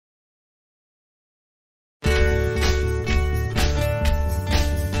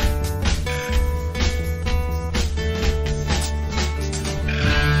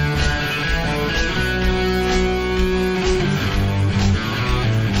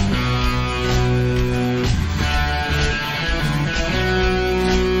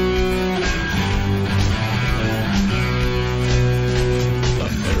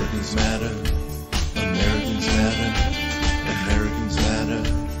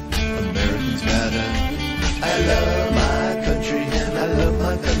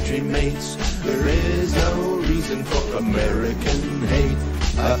mates. There is no reason for American hate.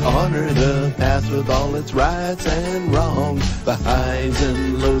 I honor the past with all its rights and wrongs, the highs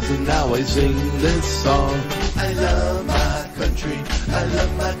and lows, and now I sing this song. I love my country, I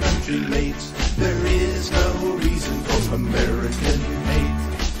love my country mates. There is no reason for American hate.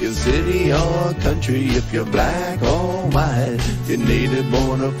 Your city or country, if you're black or white, you're native,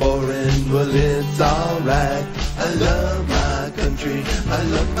 born or foreign, well it's alright. I love my country, I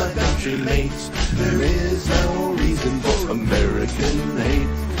love my country mates. There is no reason for American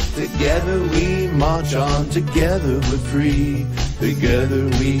hate. Together we march on, together we're free. Together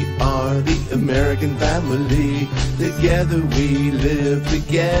we are the American family. Together we live,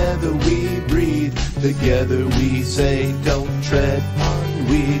 together we breathe. Together we say don't tread on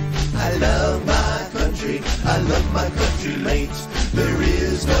weed. I love my country, I love my country mates. There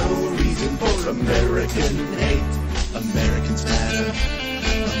is no reason for American hate. Americans matter,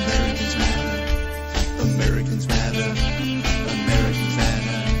 Americans matter, Americans matter, Americans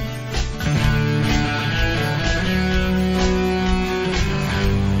matter.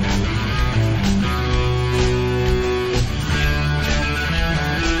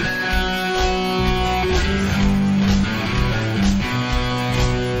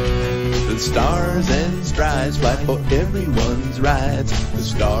 The stars and stripes fight for everyone's rights. The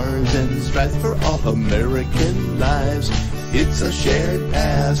stars and stripes for all American lives. It's a shared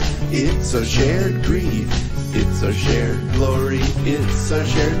past, it's a shared creed. It's a shared glory, it's a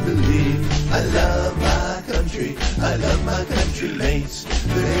shared belief. I love my country, I love my country mates.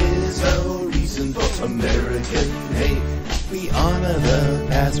 There is no reason for American hate. We honor the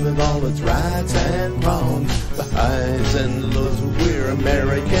past with all its rights and wrongs, the highs and lows, we're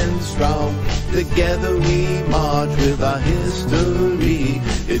American strong. Together we march with our history.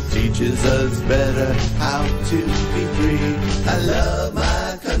 It teaches us better how to be free. I love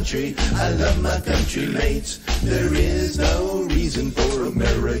my country, I love my country mates. There is no reason for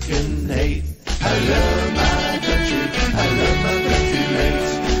American hate. I love my country, I love my country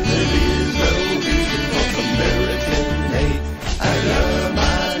mates.